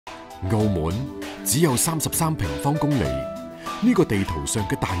澳門只有33平方公里，呢個地圖上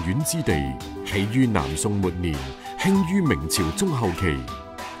嘅彈丸之地，起於南宋末年，興於明朝中後期，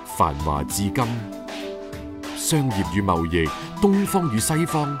繁華至今。商業與貿易，東方與西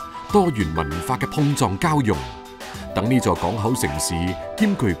方，多元文化嘅碰撞交融，等呢座港口城市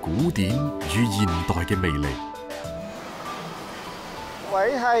兼具古典與現代嘅魅力。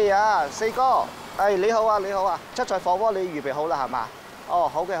喂，係啊，四哥，你好啊，你好啊，七彩火鍋你預備好啦係嘛？哦，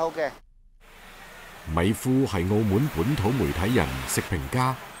好嘅好嘅。米夫係澳門本土媒體人、食評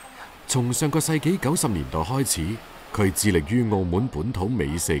家，從上個世紀90年代開始，佢致力於澳門本土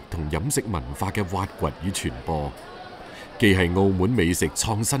美食同飲食文化嘅挖掘與傳播，既係澳門美食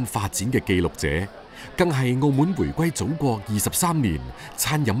創新發展嘅記錄者，更係澳門回歸祖國23年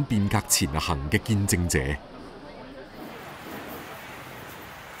餐飲變革前行嘅見證者。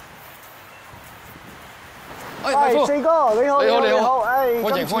四哥你好，你好，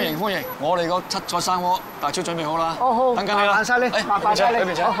歡迎！我哋個七彩生鍋大廚準備好啦，好，等緊你啦，麻煩晒你，麻煩晒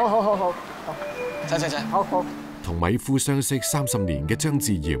你，好，請，好。同米夫相識30年嘅張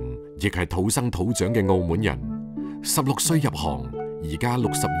志炎，亦係土生土長嘅澳門人。16歲入行，而家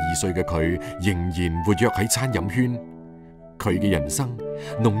62歲嘅佢仍然活躍喺餐飲圈。佢嘅人生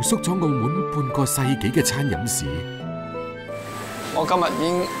濃縮咗澳門半個世紀嘅餐飲史。我今日已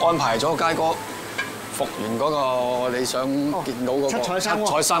經安排咗佳哥復原嗰個你想見到嗰個七彩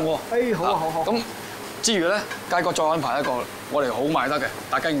生鍋。好。咁之餘咧，佳哥再安排一個我哋好賣得嘅，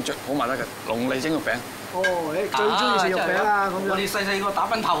大家認著好賣得嘅龍利蒸肉餅。你最中意食肉餅啊！咁樣我哋細個打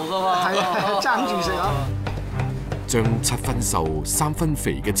崩頭噶喎。係啊，爭住食啊！將7分瘦3分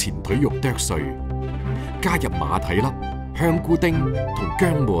肥嘅前腿肉剁碎，加入馬蹄粒、香菇丁同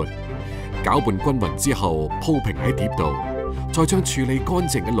薑末，攪拌均勻之後鋪平喺碟度，再將處理乾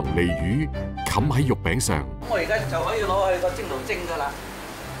淨嘅龍利魚冚喺肉餅上。我而家就可以攞去個蒸爐蒸噶啦。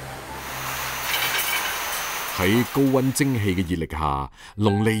喺高溫蒸汽嘅熱力下，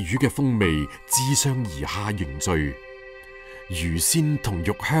龍利魚嘅風味自上而下凝聚，魚鮮同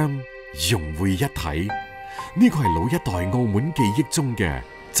肉香融匯一體。呢個係老一代澳門記憶中嘅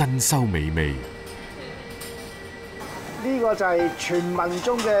珍饈美味。呢個就係傳聞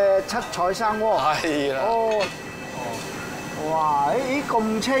中嘅七彩生鍋。係啦。哇！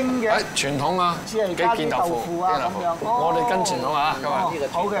咁清嘅。傳統啊，只係加啲豆腐啊咁樣。我哋跟傳統啊，今日。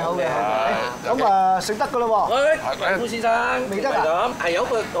好嘅。咁食得噶啦喎。顧先生，未得啊？係有一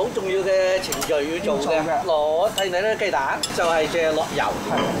個好重要嘅程序要做嘅。攞睇你啲雞蛋，就係淨係落油，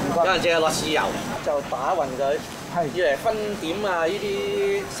有人淨係落豉油，就打勻佢，要嚟分點啊呢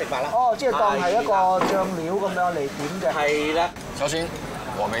啲食物啦。即係當係一個醬料咁樣嚟點嘅。係啦。首先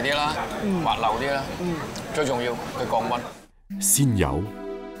和味啲啦，滑溜啲啦，最重要佢降溫。鮮魷、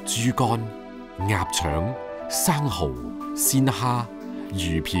豬肝、鴨腸、生蠔、鮮蝦、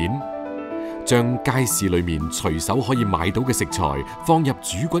魚片，將街市裏面隨手可以買到嘅食材放入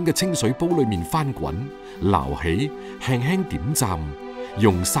煮滾嘅清水煲裏面翻滾，撈起，輕輕點蘸，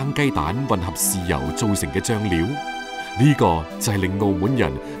用生雞蛋混合豉油做成嘅醬料，呢個就係令澳門人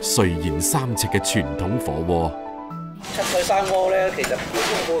垂涎3尺嘅傳統火鍋。七彩生鍋咧，其實好豐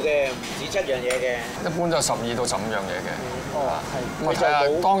富嘅，唔止7樣嘢嘅。一般都係12到15樣嘢嘅。係。咁我睇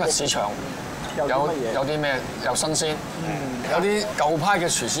下當日市場有啲咩又新鮮，有啲舊派嘅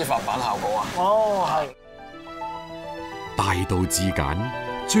廚師發版效果啊。係。大道至簡，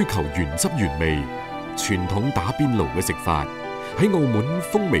追求原汁原味，傳統打邊爐嘅食法喺澳門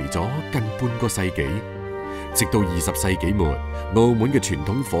風靡咗近半個世紀，直到20世紀末，澳門嘅傳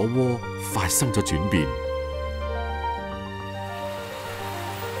統火鍋發生咗轉變。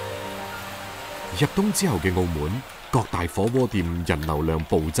入冬之後嘅澳門，各大火鍋店人流量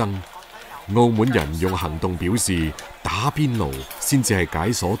暴增。澳門人用行動表示，打邊爐先至係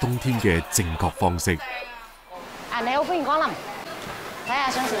解鎖冬天嘅正確方式。你好，歡迎光臨。睇下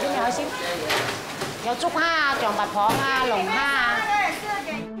想食啲咩海鮮？有竹蝦啊、象拔蚌啊、龍蝦啊。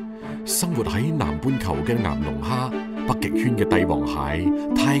生活喺南半球嘅岩龍蝦、北極圈嘅帝王蟹、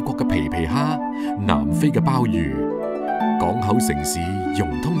泰國嘅皮皮蝦、南非嘅鮑魚。港口城市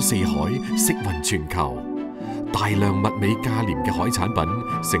融通四海，食運全球，大量物美價廉嘅海產品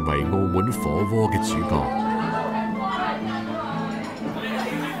成為澳門火鍋嘅主角。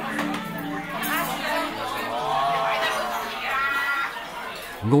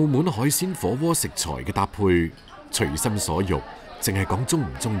澳門海鮮火鍋食材嘅搭配隨心所欲，淨係講中唔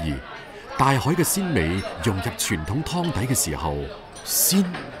中意。大海嘅鮮味融入傳統湯底嘅時候，鮮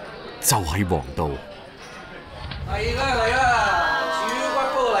就係王道。嚟啦，煮骨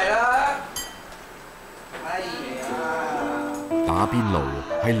煲嚟啦！哎呀！打邊爐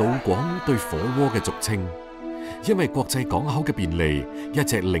係老廣對火鍋嘅俗稱，因為國際港口嘅便利，一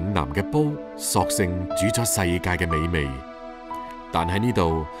隻嶺南嘅煲索性煮咗世界嘅美味。但喺呢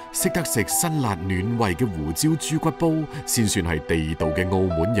度識得食辛辣暖胃嘅胡椒豬骨煲，先算係地道嘅澳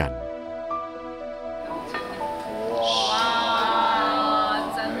門人。哇！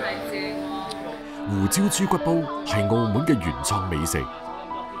真係正喎！胡椒豬骨煲係澳門嘅原創美食，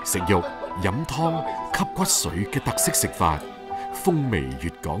食肉飲湯吸骨髓嘅特色食法，風味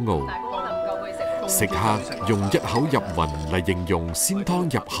粵港澳。食客用一口入魂嚟形容鮮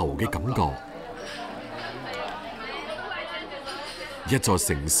湯入喉嘅感覺。一座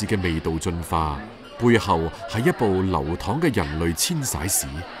城市嘅味道進化，背後係一部流淌嘅人類遷徙史。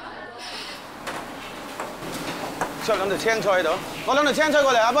出兩條青菜喺度，攞兩條青菜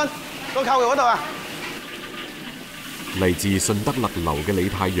過嚟，阿斌，個扣肉嗰度啊！嚟自順德勒流嘅李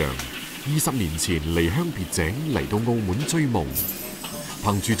太陽，20年前離鄉別井嚟到澳門追夢，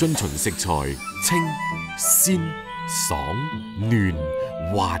憑住遵循食材清、鮮、爽、嫩、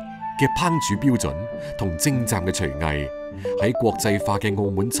滑嘅烹煮標準同精湛嘅廚藝，喺國際化嘅澳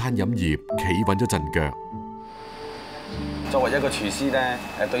門餐飲業企穩咗陣腳。作為一個廚師咧，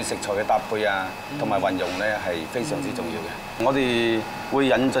對食材嘅搭配啊，同埋運用咧係非常之重要嘅。我哋會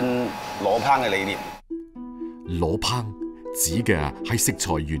引進裸烹嘅理念。裸烹指嘅係食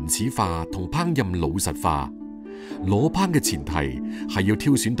材原始化同烹飪老實化。裸烹嘅前提係要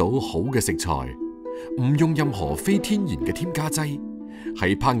挑選到好嘅食材，唔用任何非天然嘅添加劑，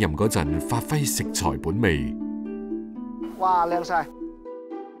喺烹飪嗰陣發揮食材本味。哇，靚晒！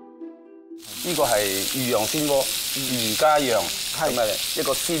呢個係魚羊鮮鍋，魚加羊，咁啊一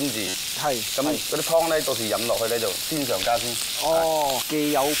個鮮字。係。咁嗰啲湯咧，到時飲落去咧就鮮上加鮮。哦，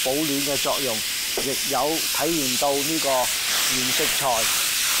既有保暖嘅作用，亦有體現到呢個原食材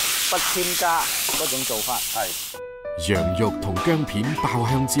不添加嗰種做法。係。羊肉同薑片爆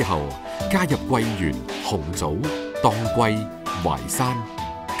香之後，加入桂圓、紅棗、當歸、淮山、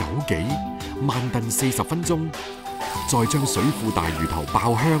枸杞，慢燉40分鐘，再將水庫大魚頭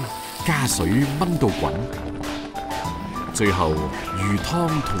爆香，加水炆到滾，最後魚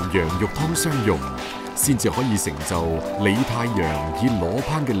湯同羊肉湯相融，先至可以成就李太陽以裸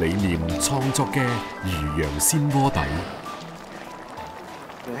烹嘅理念創作嘅魚羊鮮鍋底。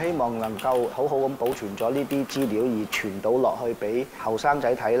希望能夠好好咁保存咗呢啲資料，而傳到落去俾後生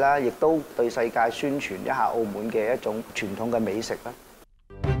仔睇啦，亦都對世界宣傳一下澳門嘅一種傳統嘅美食啦。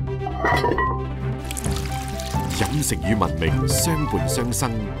飲食與文明相伴相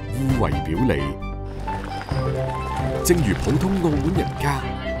生，互為表裏。正如普通澳門人家，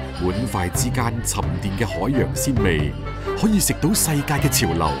碗筷之間沉澱嘅海洋鮮味，可以食到世界嘅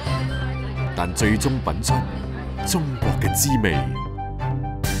潮流，但最終品出中國嘅滋味。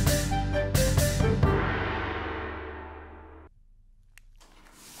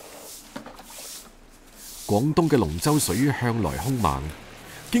廣東嘅龍舟水向來兇猛，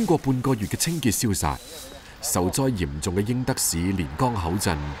經過半個月嘅清潔消殺，受災嚴重嘅英德市連江口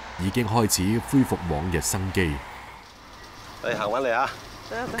鎮已經開始恢復往日生機。你行穩嚟啊！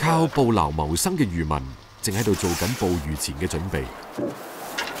靠捕撈謀生嘅漁民正喺度做緊捕魚前嘅準備。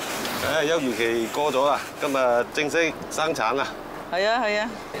休漁期過咗啦，今日正式生產啦。係啊係啊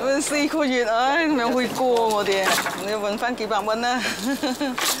，4個月唉，咁樣去過我哋，你要揾翻幾百蚊啦。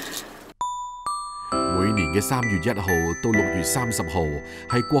每年嘅3月1號到6月30號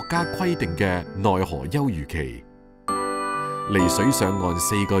係國家規定嘅內河休漁期。離水上岸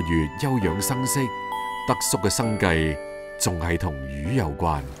4個月休養生息，得叔嘅生計仲係同魚有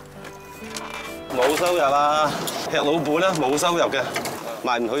關。冇收入啊，吃老本啦，冇收入嘅，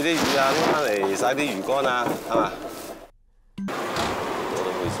賣唔去啲魚啊，攞翻嚟曬啲魚乾啊，係嘛？我都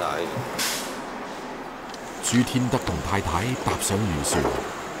會曬。朱天德同太太搭上漁船。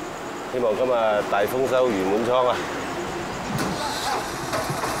希望今日大豐收魚滿倉啊！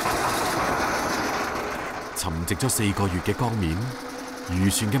沉寂咗4個月嘅江面，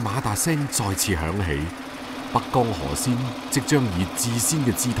漁船嘅馬達聲再次響起，北江河鮮即將以至鮮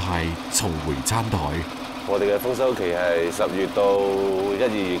嘅姿態重回餐台。我哋嘅豐收期係10月到1、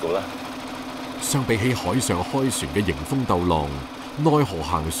2月咁啦。相比起海上開船嘅迎風鬥浪，內河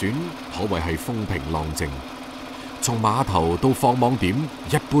行船可謂係風平浪靜。從碼頭到放網點，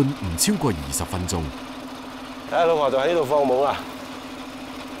一般唔超過20分鐘。睇下老婆就喺呢度放網啦。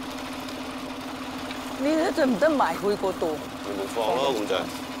你得唔得埋去嗰度？你咪放咯，咁就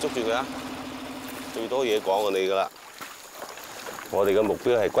捉住佢啊！最多嘢講過你噶啦。我哋嘅目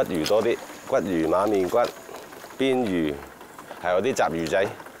標係骨魚多啲，骨魚、馬面骨、邊魚，係有啲雜魚仔。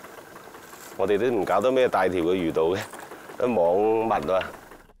我哋都唔搞得咩大條嘅魚道嘅，啲網密啊。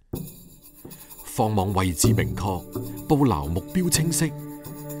放網位置明確，捕撈目標清晰。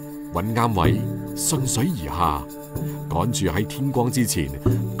揾啱位，順水而下，趕住喺天光之前，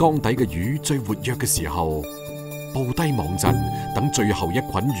缸底嘅魚最活躍嘅時候，布低網陣，等最後一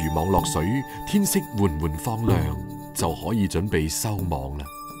捆魚網落水，天色緩緩放亮，就可以準備收網啦。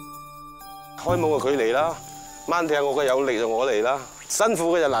開網嘅佢嚟啦，掹艇我嘅有力就我嚟啦，辛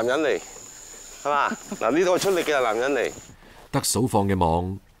苦嘅就男人嚟，係嘛？嗱，呢度出力嘅就男人嚟。得數放嘅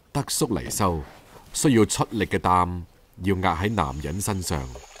網，得叔嚟收，需要出力嘅擔要壓喺男人身上。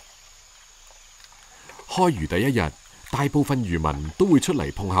開漁第一日，大部分漁民都會出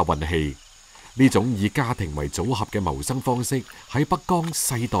嚟碰下運氣。呢種以家庭為組合嘅謀生方式喺北江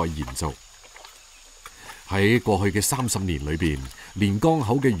世代延續。喺過去嘅30年裏邊，連江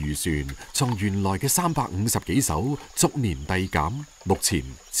口嘅漁船從原來嘅350幾艘逐年遞減，目前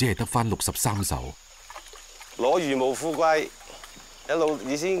只係得返63艘。攞魚無富貴，一路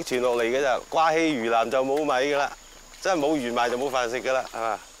以前傳落嚟嘅就掛起魚欄就冇米噶啦，真係冇魚賣就冇飯食噶啦，係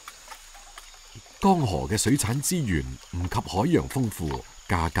嘛？江河嘅水產資源唔及海洋豐富，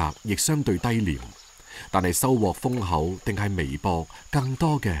價格亦相對低廉，但係收穫豐厚定係微薄，更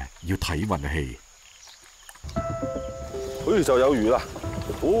多嘅要睇運氣。就有魚啦，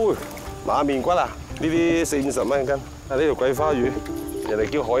馬面骨啊，呢啲40-50蚊一斤。啊，呢條桂花魚，人哋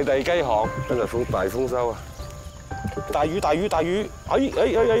叫海底雞項，真係大豐收啊！大魚，大魚，大魚！哎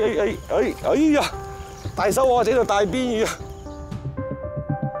呀，大收啊！整到大邊魚啊！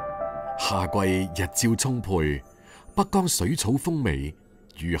夏季日照充沛，北江水草豐美，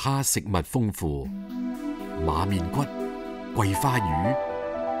魚蝦食物豐富，馬面骨、桂花魚、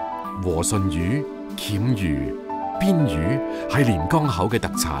和順魚、鉗魚、邊魚係連江口嘅特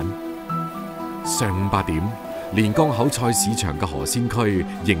產。上午8點，連江口菜市場嘅河鮮區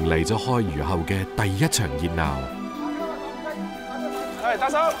迎嚟咗開漁後嘅第一場熱鬧。係，大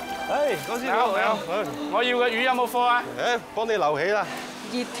嫂，嗰時好，我要嘅魚有冇貨啊？幫你留起啦。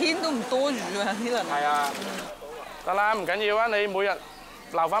熱天都唔多魚啊，呢輪。係啊，得啦，唔緊要啊，你每日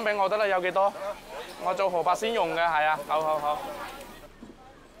留翻俾我得啦，有幾多？我做河白先用嘅，係啊，好。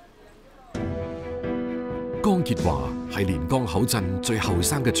江傑華係連江口鎮最後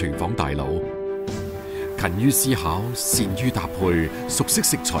生嘅廚房大佬，勤於思考，善於搭配，熟悉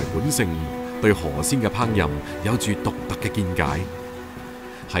食材本性，對河鮮嘅烹飪有住獨特嘅見解。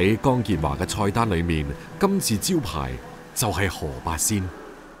喺江傑華嘅菜單裏面，今次招牌就係河八鮮。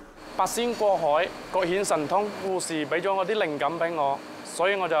八仙過海，各顯神通，故事俾咗我啲靈感俾我，所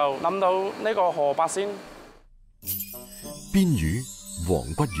以我就諗到呢個河八仙。邊魚、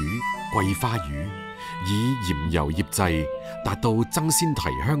黃骨魚、桂花魚，以鹽油醃製，達到增鮮提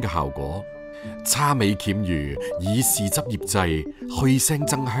香嘅效果。叉尾鉗魚以豉汁醃製，去腥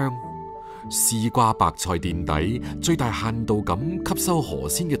增香。絲瓜白菜墊底，最大限度咁吸收河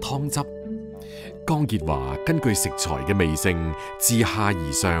鮮嘅湯汁。江傑華根據食材嘅味性，自下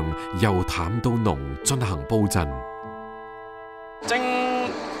而上，由淡到濃進行煲震，蒸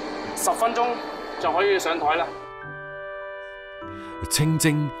10分鐘就可以上台啦。清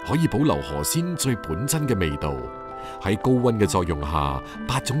蒸可以保留河鮮最本真嘅味道，喺高溫嘅作用下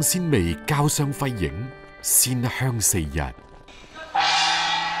，8種鮮味交相輝映，鮮香4日。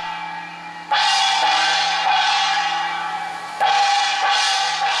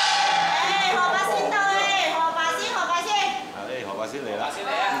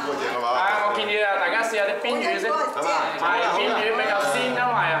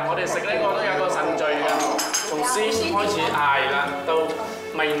開始捱啦，到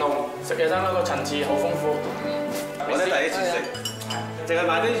味濃，食起身嗰個層次好豐富。我哋第一次食，淨係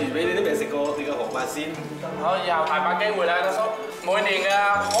買啲魚俾你都未食過你嘅河八鮮。好，以後大把機會啦，大叔。每年嘅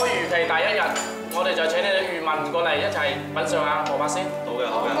開漁期第1日，我哋就請你哋漁民過嚟一齊品嚐下河八鮮。好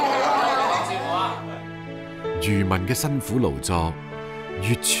嘅。漁民嘅辛苦勞作，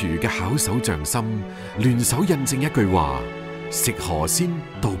粵廚嘅巧手匠心，聯手印證一句話：食河鮮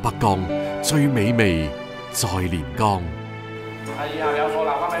到北江，最美味在連江。以後有貨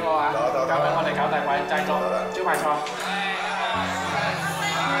留翻俾我啊！交俾我哋搞大鬼製作招牌菜。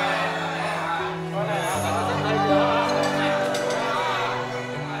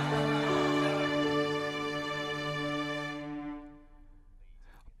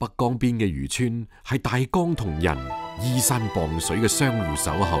北江邊嘅漁村係大江同人依山傍水嘅相互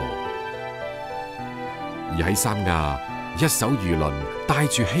守候，而喺三亞，一艘漁輪帶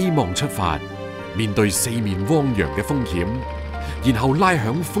住希望出發，面對四面汪洋嘅風險，然後拉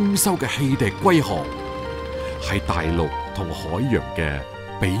響豐收嘅汽笛歸航，係大陸同海洋嘅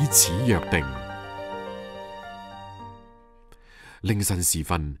彼此約定。凌晨時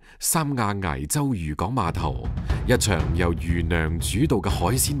分，三亞崖州漁港碼頭，一場由漁娘主導嘅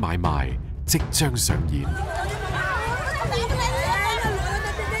海鮮買賣即將上演。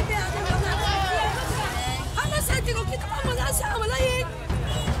165，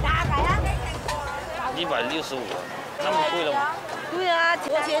那么贵了吗？对啊，钱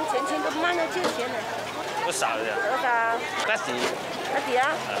都慢了借钱了。不少的。多少？1啲啊，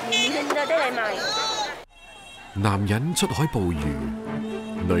年輕就得嚟賣。男人出海捕魚，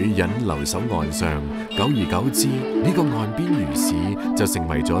女人留守岸上，久而久之，呢個岸邊魚市就成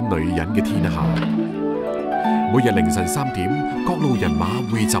為咗女人嘅天下。每日凌晨3點，各路人馬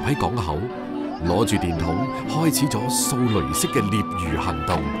匯集喺港口，攞住電筒，開始咗掃雷式嘅獵魚行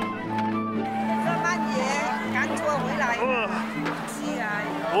動。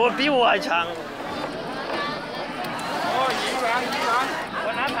我比我還長。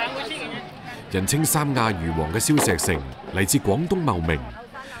人稱三亞魚王嘅蕭石成嚟自廣東茂名，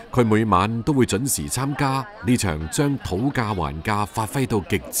佢每晚都會準時參加呢場將討價還價發揮到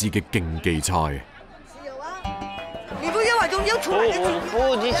極致嘅競技賽。你不要話仲要出來的，人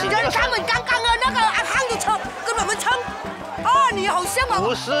他們剛剛的那個阿康就稱跟我們稱，哦，你好像我。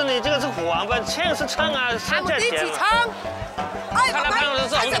不是，你這個是黃班，稱是稱啊，他們一起稱。哎，我買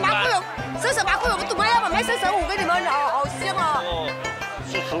48塊，我買要買45給你們，好香哦。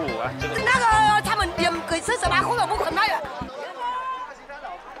45啊，這個。那個他們連給48塊我不肯賣。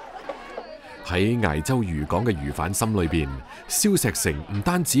喺崖州漁港嘅魚販心裏邊，蕭石成唔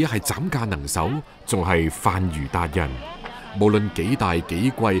單止係斬價能手，仲係販魚達人。無論幾大、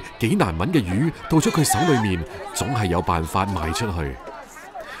幾貴、幾難揾嘅魚，到咗佢手裏面，總係有辦法賣出去。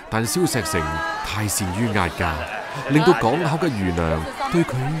但蕭石成太善於壓價，令到港口嘅魚娘對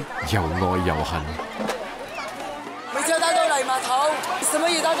佢又愛又恨。每次帶到嚟碼頭，什麼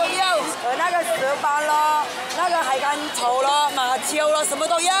魚都有，那個石斑咯，那個海乾頭咯，馬鰍咯，什麼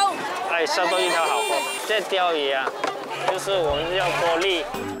都有。哎，收到一條好貨，這釣魚啊，就是我們要過濾。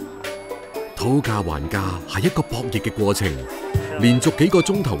討價還價係一個博弈嘅過程，連續幾個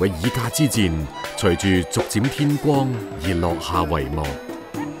鐘頭嘅議價之戰，隨住逐漸天光而落下帷幕。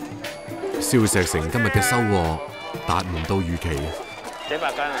蕭石成今日嘅收穫達唔到預期。幾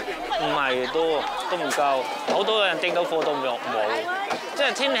百斤啊，唔係多，都唔夠，好多人訂到貨都冇。即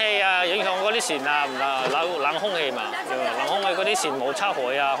係天氣啊，影響嗰啲船啊，冷空氣嘛，冷空氣嗰啲船冇出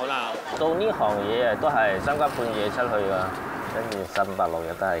海啊，可能。到呢行嘢啊，都係3更半夜出去㗎，跟住7、8、6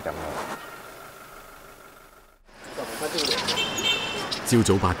日都係咁。朝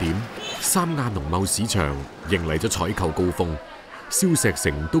早8點，三亞農貿市場迎嚟咗採購高峰。蕭石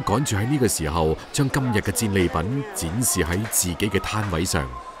成都趕住喺呢個時候將今日嘅戰利品展示喺自己嘅攤位上。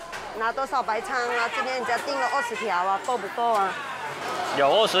拿多少白鯧啊？今天人家訂了20條啊，夠不夠啊？有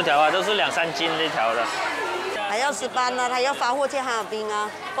20條啊，都是2、3斤一條的。還要石斑啊，還要發貨去哈爾濱啊，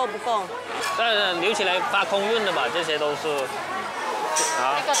夠不夠？但留起來發空運的吧，這些都是。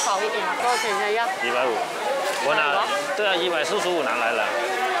啊。這個少一點，多少錢才要？150。我拿，對啊，145拿來了。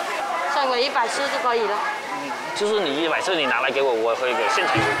算我140就可以了。就是你140，你拿來給我，我會給現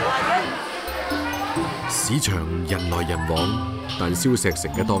場給我。市場人來人往，但蕭石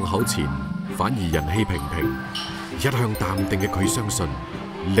成嘅檔口前反而人氣平平。一向淡定嘅佢相信，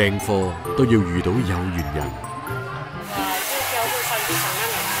靚貨都要遇到有緣人。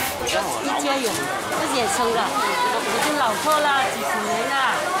一家人，自己生的，已經老貨啦，幾十年啦。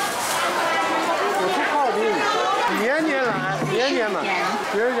我是哈爾濱，年年來，年年買，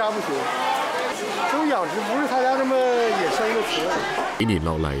別人家不行。都養殖不是他家這麼野生的詞。幾年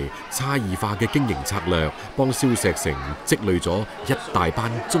落嚟，差異化嘅經營策略幫蕭石成積累咗一大班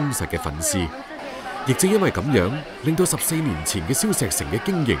忠實嘅粉絲，亦正因為咁樣，令到14年前嘅蕭石成嘅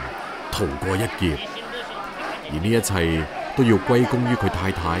經營逃過一劫。而呢一切都要歸功於佢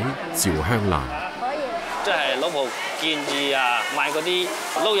太太趙香蘭。即係老婆建議啊，買嗰啲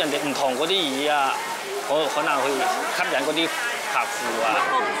撈人哋唔同嗰啲魚啊，可能去吸引嗰啲客戶啊。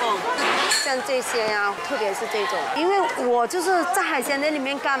像這些呀，特別是這種，因為我就是在海鮮店裡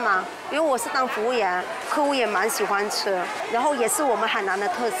面幹嘛，因為我是當服務員，客戶也蠻喜歡吃，然後也是我們海南的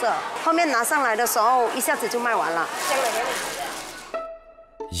特色。後面拿上來的時候，一下子就賣完了。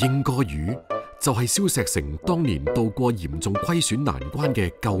鸚哥魚就係蕭石成當年渡過嚴重虧損難關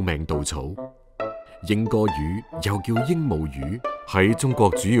嘅救命稻草。鸚哥魚又叫鸚鵡魚，喺中國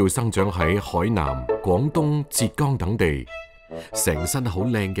主要生長喺海南、廣東、浙江等地。成身好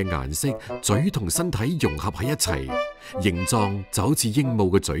靚嘅顏色，嘴同身體融合喺一齊，形狀就好似鸚鵡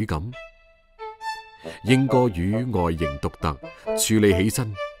嘅嘴咁。鸚哥魚外形獨特，處理起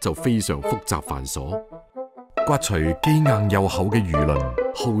身就非常複雜繁瑣。刮除既硬又厚嘅魚鱗，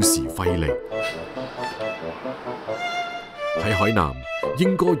耗時費力。喺海南，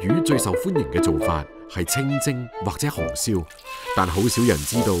鸚哥魚最受歡迎嘅做法係清蒸或者紅燒，但好少人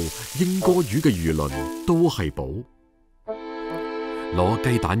知道鸚哥魚嘅魚鱗都係寶。攞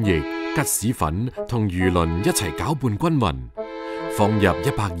雞蛋液吉士粉同魚鱗一齊攪拌均勻，放入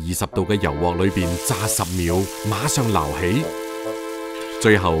120度嘅油鑊裏邊炸10秒，馬上撈起。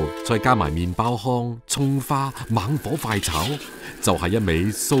最後再加埋麵包糠、葱花，猛火快炒，就係一味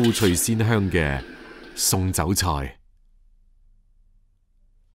酥脆鮮香嘅送酒菜。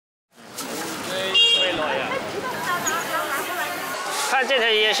看这条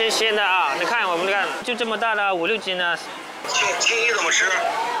也是鲜的啊！你看，我们看，就这么大的5、6斤啊。青衣怎么吃？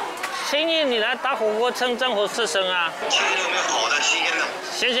青衣你来打火锅蒸火刺身啊。青衣有没有好的、新鲜的？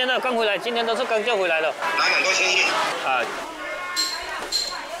新鲜的，刚回来，今天都是刚叫回来的。拿2個青衣。啊。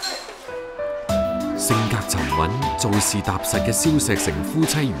性格沉穩、做事踏實嘅蕭石成夫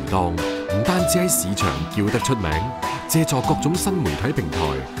妻魚檔，唔單止喺市場叫得出名，借助各種新媒體平台，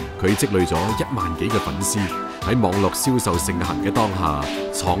佢積累咗1萬幾嘅粉絲，喺網絡銷售盛行嘅當下，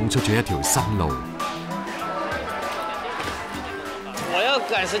闖出咗一條新路。我要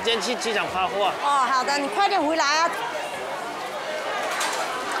趕時間去機場發貨。哦，好的，你快點回來啊！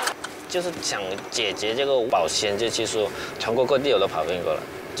就是想解決這個保鮮這技術，全國各地我都跑遍過了。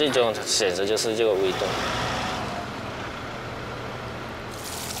最終選擇就是這個味道。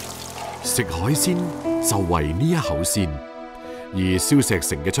食海鮮就為呢一口鮮，而蕭石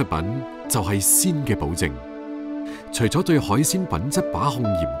成嘅出品就係鮮嘅保證。除咗對海鮮品質把控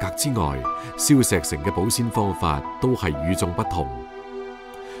嚴格之外，蕭石成嘅保鮮方法都係與眾不同。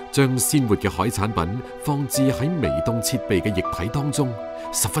將鮮活嘅海產品放置喺微凍設備嘅液體當中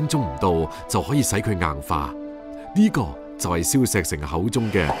，10分鐘唔到就可以使佢硬化。呢個就係蕭石成口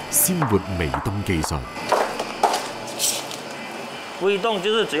中嘅鮮活微凍技術。微凍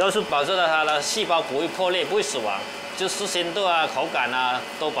就是主要是保證了它的細胞不會破裂、不會死亡，就新鮮度啊、口感啊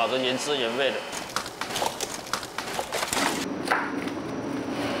都保證原汁原味的。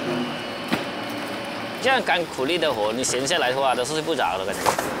這樣乾苦力的活，你閒下來的話都是睡不着的感覺。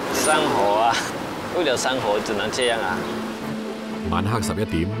生活啊，為了生活只能這樣啊。晚黑11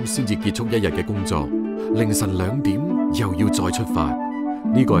點先至結束一日嘅工作，凌晨2點又要再出發。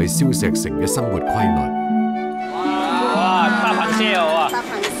呢個係蕭石成嘅生活規律。哇！大螃蟹哦！大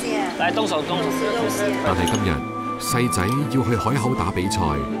螃蟹。來動手動手。但係今日細仔要去海口打比賽，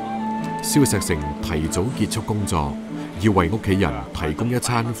蕭石成提早結束工作，要為屋企人提供一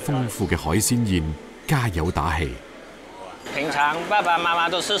餐豐富嘅海鮮宴。加油打氣！平常爸爸媽媽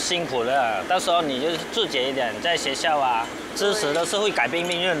都是辛苦的，到時候你就自覺一點，在學校啊，支持都是會改變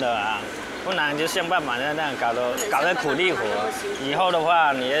命運的啊，不然就像爸爸那樣搞得苦力活，以後的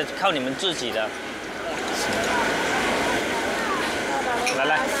話你要靠你們自己的。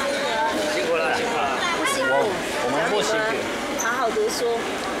來，辛苦了，不辛苦，我們不辛苦，好好讀書，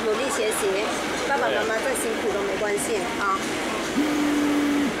努力學習，爸爸媽媽再辛苦都沒關係啊。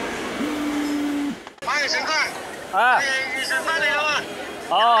8月10塊。啊。預算翻嚟啦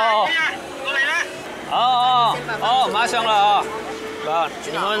喎。哦。過嚟啦。哦，馬上了哦。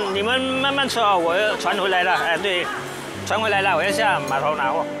你們慢慢吃哦，我要傳回來了。哎，對，傳回來了，我要下碼頭拿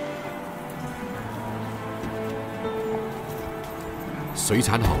貨。水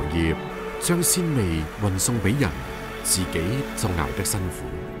產行業將鮮味運送俾人，自己就捱得辛苦。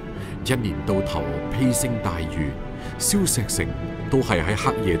1年到頭披星戴月，蕭石成都係喺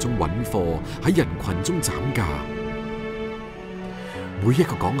黑夜中揾貨，喺人群中斬價。每一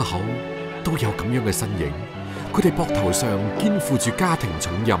個港口都有咁樣嘅身影，佢哋膊頭上肩負住家庭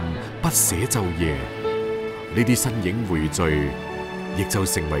重任，不捨晝夜。呢啲身影匯聚，亦就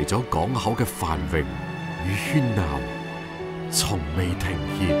成為咗港口嘅繁榮與喧鬧，從未停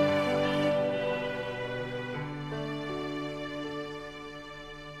歇。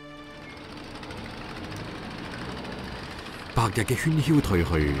白日嘅喧囂退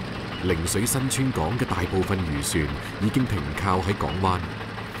去，陵水新村港嘅大部分漁船已經停靠喺港灣。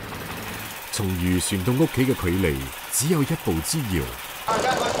從漁船到屋企嘅距離只有1步之遙。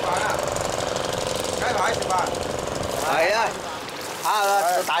雞排食飯。係啊，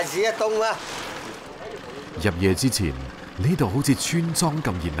做大市一冬啦。入夜之前，呢度好似村莊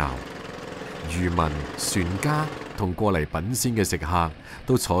咁熱鬧，漁民、船家同過嚟品鮮嘅食客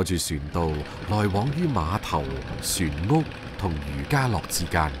都坐住船渡，來往於碼頭、船屋同漁家樂之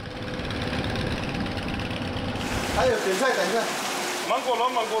間。還有點菜等一下。芒果螺，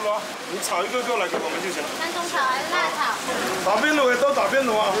你炒一個過來給我們就行了。山東炒還是辣炒？打邊爐嘅都打邊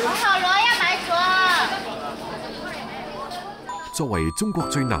爐啊。紅燒螺要買咗。作為中國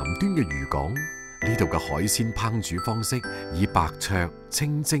最南端嘅漁港，呢度嘅海鮮烹煮方式以白灼、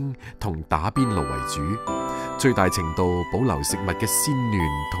清蒸同打邊爐為主，最大程度保留食物嘅鮮嫩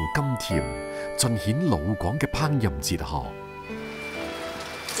同甘甜，盡顯老廣嘅烹飪哲學。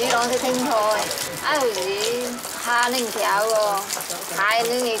煮兩隻青菜，一回子蝦你唔條喎，蟹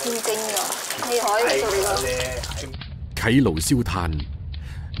你未先蒸喎，你海做嚟個。啟爐燒炭，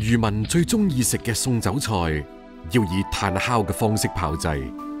漁民最中意食嘅送酒菜，要以炭烤嘅方式炮製。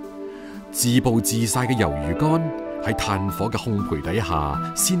自曝自曬嘅魷魚乾喺炭火嘅烘焙底下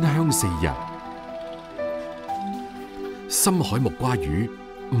鮮香4日。深海木瓜魚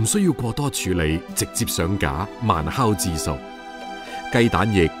唔需要過多處理，直接上架慢烤至熟。雞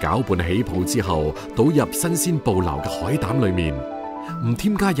蛋液攪拌起泡之後，倒入新鮮捕撈嘅海膽裏面，唔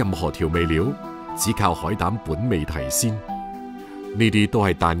添加任何調味料，只靠海膽本味提鮮。呢啲都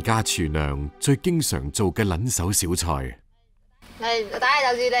係疍家廚娘最經常做嘅撚手小菜。嚟打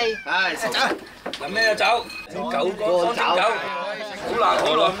下就住你。係食酒，飲咩酒？九個酒。好耐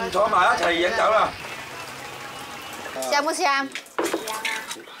唔坐埋一齊飲酒啦。香唔香？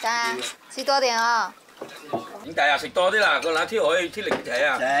香，吃多點哦。點解啊？食多啲啦，個乸天海天力睇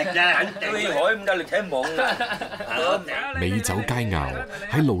啊！食啫，天海咁得力睇網啊！美酒佳肴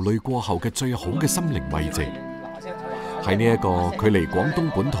係勞累過後嘅最好嘅心靈慰藉。喺呢一個距離廣東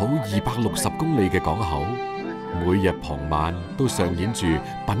本土260公里嘅港口，每日傍晚都上演住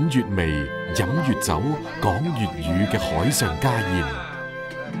品粵味、飲粵酒、講粵語嘅海上家宴。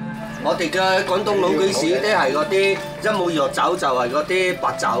我哋嘅廣東老居士都係嗰啲一冇藥酒就係嗰啲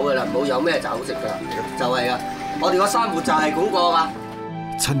白酒噶啦，冇有咩酒食噶，就係啊！我哋個生活就係咁過噶。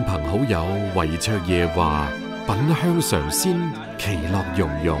親朋好友圍桌夜話，品香嘗鮮，其樂融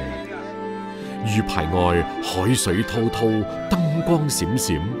融。魚排外海水滔滔，燈光閃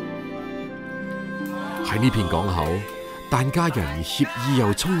閃。喺呢片港口，疍家人愜意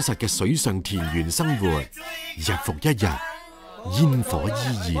又充實嘅水上田園生活，日復一日。煙火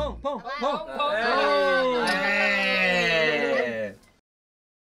依然。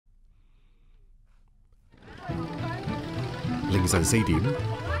凌晨4點，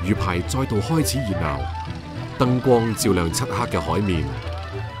魚排再度開始熱鬧，燈光照亮漆黑嘅海面，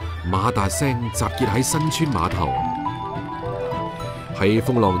馬達聲集結喺新村碼頭，喺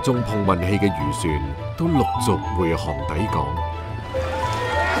風浪中碰運氣嘅漁船都陸續回航抵港。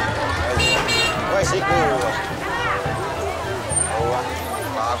喂，師傅。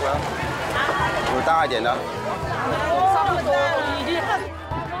會大一點啦。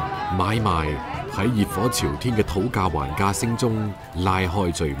買賣喺熱火朝天嘅討價還價聲中拉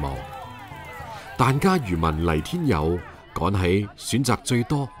開序幕。疍家漁民黎天友趕喺選擇最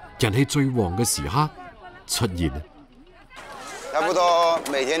多、人氣最旺嘅時刻出現。差不多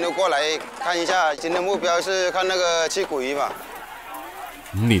每天都過來看一下，今天目標是看那個七股魚嘛。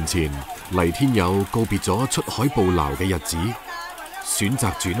5年前，黎天友告別咗出海捕撈嘅日子，選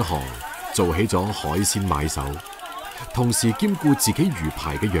擇轉行。做起咗海鮮買手，同時兼顧自己魚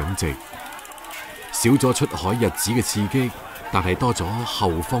排嘅養殖，少咗出海日子嘅刺激，但係多咗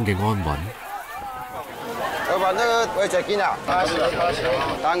後方嘅安穩。老闆，呢個位置見啊？大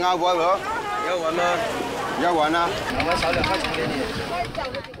鴨位喎，有雲嗎？有雲啊！我手就開錢俾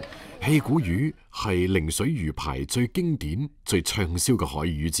你。氣鼓魚係零水魚排最經典、最暢銷嘅海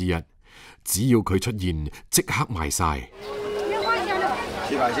魚之一，只要佢出現，即刻賣晒。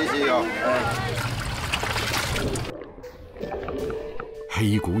試埋試試喎。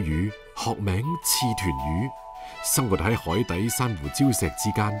氣鼓魚學名刺豚魚，生活喺海底珊瑚礁石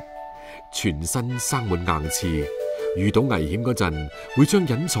之間，全身生滿硬刺，遇到危險嗰陣，會將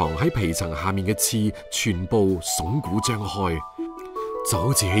隱藏喺皮層下面嘅刺全部聳鼓張開，就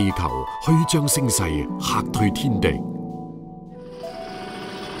好似氣球虛張聲勢，嚇退天敵。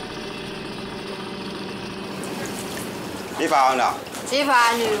煮飯啦！煮飯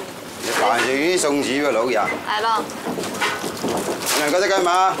了。你飯就已經送子喎，老人。係咯。你嗰隻雞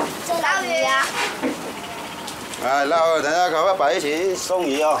嘛？撈魚啊！係撈，等下佢擺一起送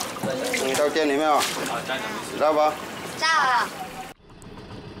魚哦。你到店裡面哦。撈吧。撈啊！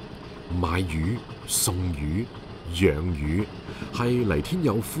買魚、送魚、養魚，係黎天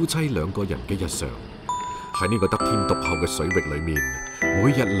友夫妻2個人嘅日常。喺呢個得天獨厚嘅水域裏面，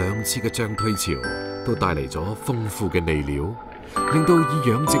每日2次嘅漲退潮，都帶嚟咗豐富嘅餌料，令到以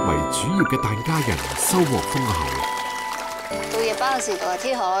養殖為主要嘅疍家人收穫豐厚。到日班嘅時代係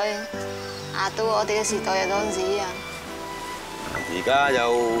天海，到我哋嘅時代又嗰陣時啊。而家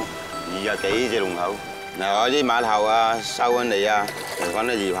有20幾隻龍口，嗱有啲碼頭啊、收緊嚟啊，就揾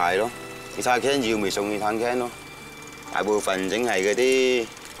啲魚排咯。其他 can 要咪送去攤 can 咯。大部分整係嗰啲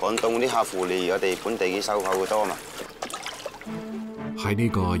廣東啲客戶嚟，我哋本地嘅收購嘅多嘛。喺呢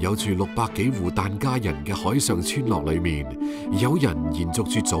個有住600幾戶疍家人嘅海上村落裏面，有人延續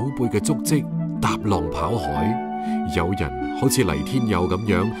住祖輩嘅足跡，踏浪跑海；有人好似黎天友咁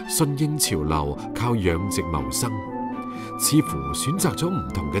樣順應潮流，靠養殖謀生。似乎選擇咗唔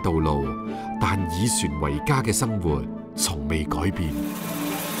同嘅道路，但以船為家嘅生活從未改變。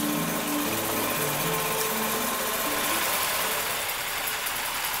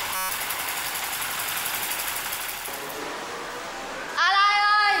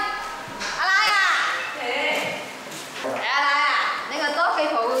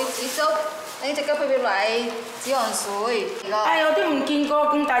你隻腳俾嚟紫陽水。哎，我都唔見過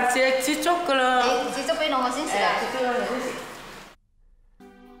咁大隻紫竹噶啦。你紫竹俾我先食啊！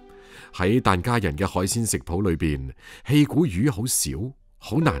喺疍家人嘅海鮮食譜裏邊，氣鼓魚好少，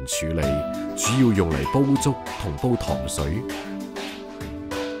好難處理，主要用嚟煲粥同煲糖水。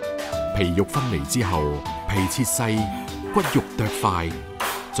皮肉分離之後，皮切細，骨肉剁塊，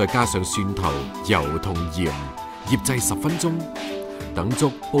再加上蒜頭、油同鹽，醃製10分鐘。等粥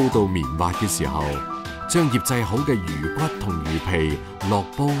煲到綿滑嘅時候，將醃製好嘅魚骨同魚皮落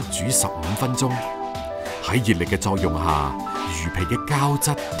煲煮15分鐘。喺熱力嘅作用下，魚皮嘅膠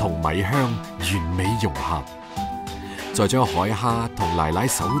質同米香完美融合。再將海蝦同奶奶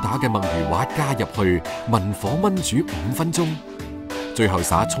手打嘅墨魚滑加入去，文火炆煮5分鐘。最後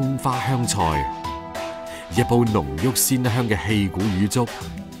灑葱花香菜，一煲濃郁鮮香嘅氣鼓魚粥，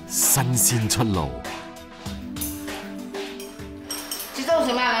新鮮出爐。什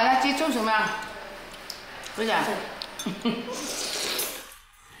麼來了？雞粥什麼？不是。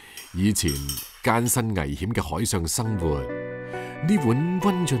以前艱辛危險嘅海上生活，呢碗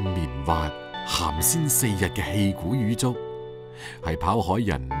溫潤綿滑、鹹鮮4日嘅氣鼓魚粥，係跑海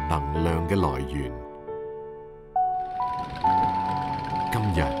人能量嘅來源。今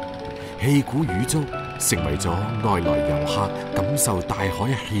日氣鼓魚粥成為咗外來遊客感受大海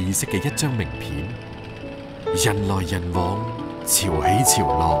氣息嘅一張名片，人來人往。潮起潮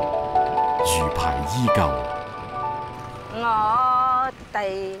落，魚排依舊。我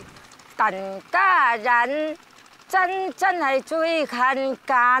哋疍家人真係最勤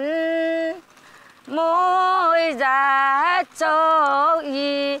緊，每日捉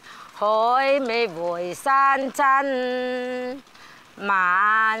魚海味回山珍，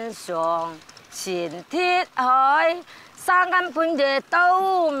晚上前鐵海3更半夜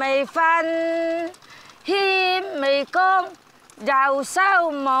都未瞓，牽未乾。又收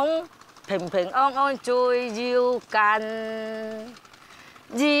網，平平安安最要緊。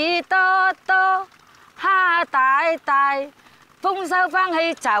魚多多，蝦大大，豐收翻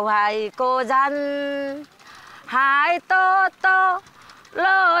起就係過癮。蟹多多，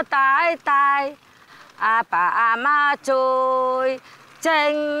螺大大，阿爸阿媽最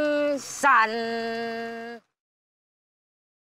精神。